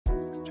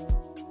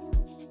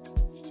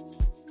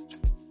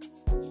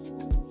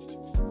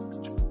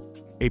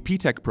A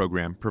P-TECH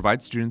program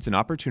provides students an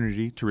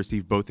opportunity to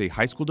receive both a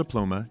high school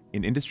diploma,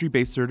 an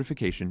industry-based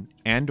certification,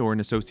 and/or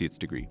an associate's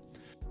degree.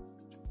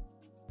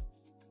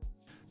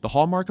 The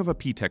hallmark of a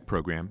P-TECH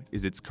program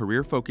is its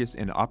career focus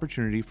and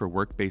opportunity for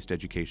work-based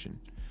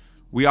education.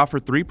 We offer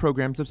 3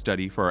 programs of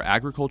study for our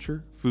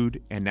Agriculture,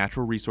 Food, and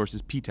Natural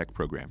Resources P-TECH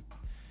program.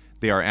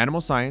 They are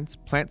Animal Science,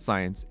 Plant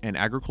Science, and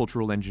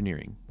Agricultural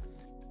Engineering.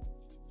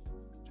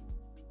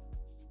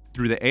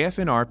 Through the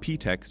AFNR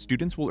P-TECH,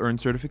 students will earn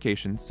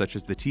certifications such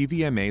as the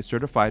TVMA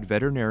Certified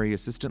Veterinary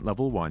Assistant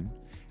Level 1,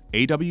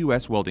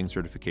 AWS Welding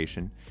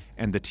Certification,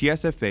 and the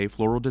TSFA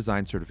Floral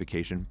Design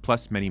Certification,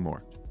 plus many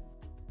more.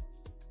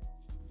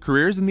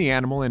 Careers in the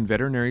animal and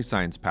veterinary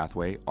science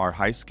pathway are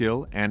high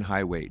skill and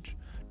high wage.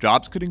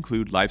 Jobs could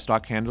include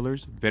livestock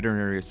handlers,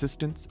 veterinary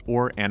assistants,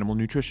 or animal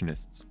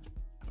nutritionists.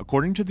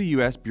 According to the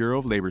U.S. Bureau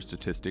of Labor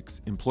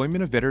Statistics,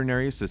 employment of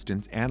veterinary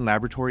assistants and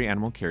laboratory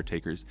animal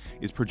caretakers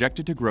is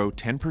projected to grow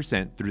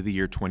 10% through the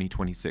year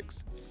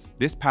 2026.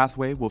 This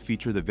pathway will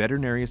feature the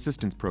Veterinary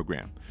Assistance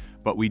Program,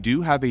 but we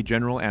do have a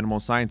general animal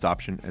science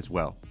option as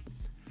well.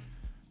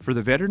 For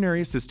the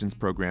Veterinary Assistance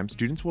Program,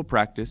 students will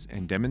practice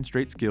and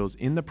demonstrate skills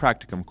in the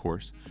practicum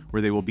course,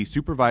 where they will be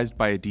supervised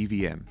by a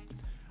DVM.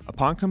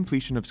 Upon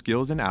completion of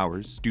skills and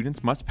hours,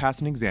 students must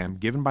pass an exam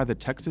given by the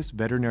Texas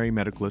Veterinary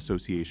Medical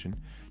Association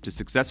to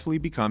successfully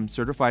become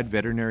Certified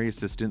Veterinary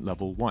Assistant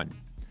Level 1.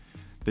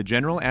 The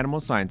general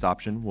animal science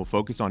option will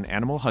focus on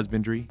animal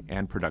husbandry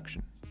and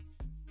production.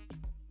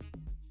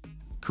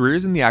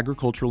 Careers in the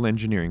agricultural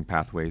engineering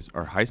pathways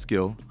are high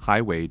skill,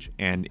 high wage,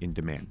 and in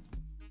demand.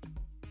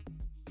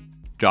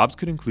 Jobs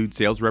could include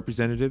sales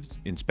representatives,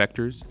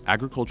 inspectors,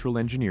 agricultural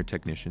engineer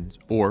technicians,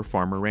 or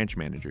farmer ranch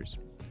managers.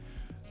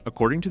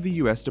 According to the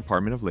U.S.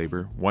 Department of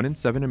Labor, 1 in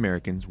 7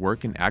 Americans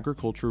work in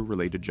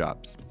agriculture-related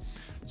jobs.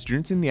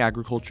 Students in the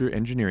agriculture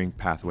engineering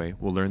pathway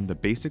will learn the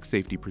basic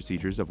safety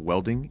procedures of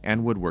welding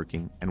and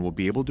woodworking and will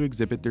be able to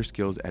exhibit their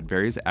skills at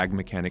various ag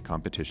mechanic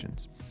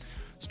competitions.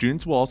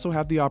 Students will also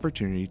have the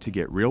opportunity to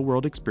get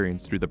real-world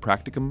experience through the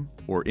practicum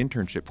or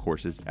internship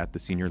courses at the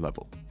senior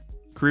level.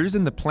 Careers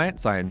in the plant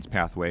science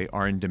pathway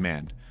are in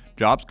demand.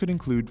 Jobs could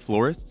include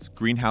florists,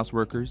 greenhouse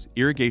workers,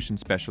 irrigation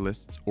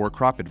specialists, or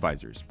crop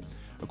advisors.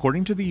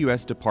 According to the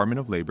U.S. Department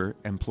of Labor,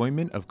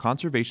 employment of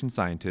conservation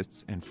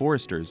scientists and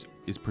foresters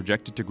is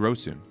projected to grow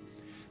soon.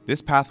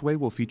 This pathway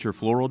will feature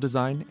floral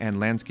design and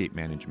landscape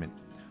management.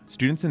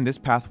 Students in this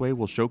pathway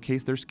will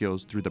showcase their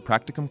skills through the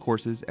practicum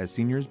courses as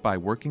seniors by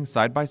working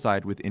side by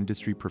side with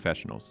industry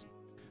professionals.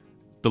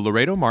 The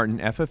Laredo Martin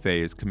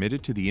FFA is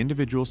committed to the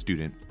individual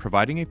student,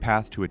 providing a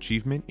path to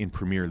achievement in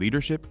premier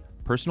leadership,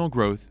 personal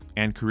growth,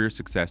 and career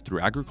success through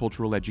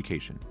agricultural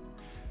education.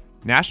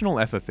 National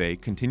FFA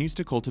continues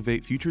to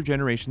cultivate future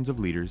generations of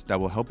leaders that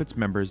will help its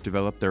members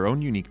develop their own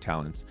unique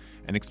talents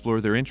and explore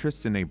their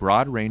interests in a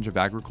broad range of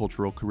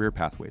agricultural career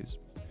pathways.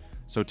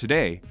 So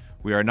today,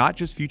 we are not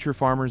just future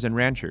farmers and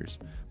ranchers,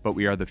 but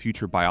we are the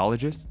future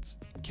biologists,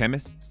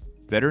 chemists,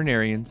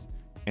 veterinarians,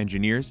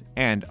 engineers,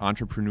 and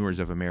entrepreneurs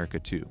of America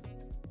too.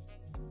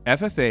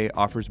 FFA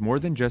offers more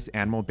than just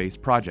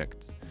animal-based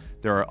projects.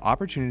 There are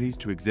opportunities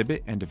to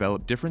exhibit and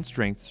develop different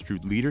strengths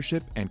through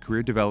leadership and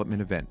career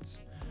development events.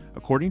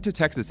 According to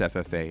Texas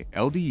FFA,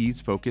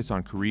 LDEs focus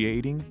on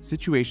creating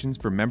situations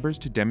for members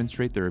to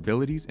demonstrate their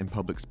abilities in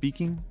public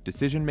speaking,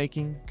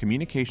 decision-making,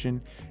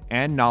 communication,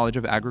 and knowledge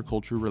of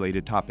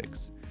agriculture-related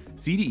topics.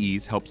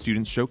 CDEs help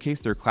students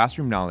showcase their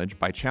classroom knowledge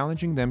by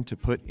challenging them to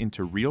put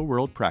into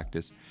real-world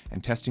practice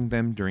and testing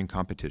them during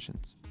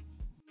competitions.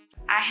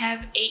 I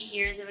have 8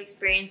 years of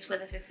experience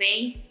with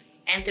FFA.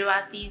 And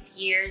throughout these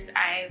years,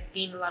 I've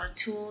gained a lot of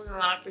tools and a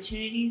lot of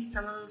opportunities.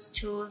 Some of those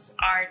tools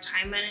are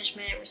time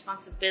management,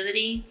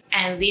 responsibility,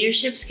 and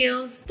leadership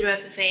skills through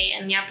FFA.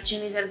 And the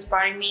opportunities that it's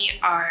brought me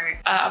are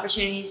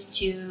opportunities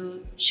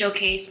to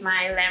showcase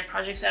my land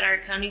projects at our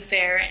county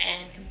fair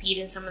and compete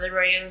in some of the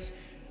rodeos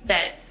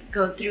that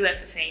go through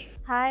FFA.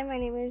 Hi, my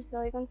name is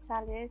Zoe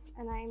Gonzalez,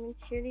 and I am in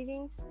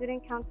cheerleading,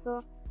 student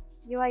council,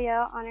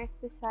 UIL Honor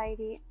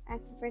Society,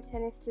 and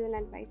superintendent student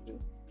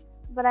advisory.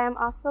 But I am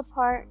also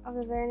part of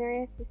the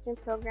Veterinary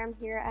Assistant Program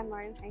here at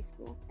Martin High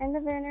School. In the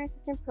Veterinary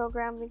Assistant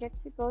Program, we get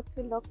to go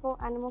to local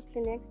animal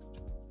clinics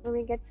where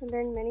we get to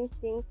learn many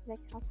things like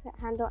how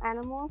to handle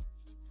animals,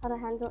 how to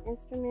handle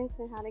instruments,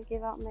 and how to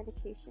give out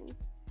medications.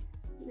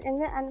 In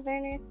the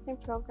Veterinary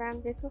Assistant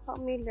Program, this will help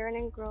me learn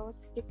and grow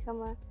to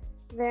become a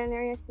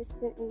veterinary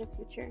assistant in the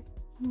future.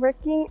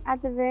 Working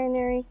at the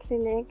veterinary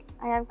clinic,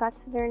 I have got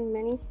to learn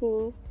many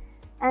things.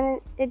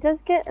 And it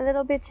does get a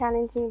little bit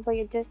challenging, but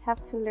you just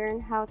have to learn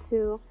how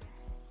to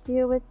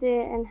deal with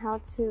it and how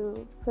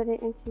to put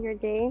it into your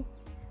day.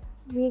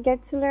 We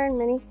get to learn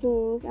many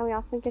things, and we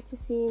also get to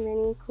see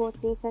many cool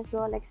things as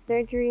well, like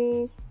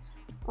surgeries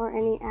or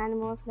any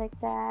animals like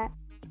that.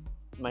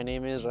 My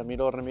name is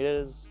Ramiro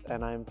Ramirez,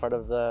 and I'm part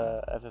of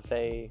the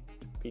FFA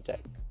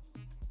P-TECH.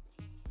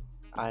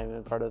 I'm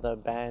a part of the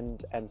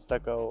band and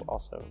stucco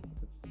also.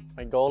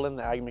 My goal in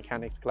the Ag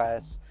Mechanics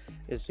class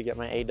is to get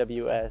my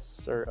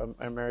AWS, or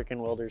American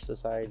Welder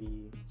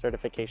Society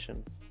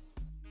certification.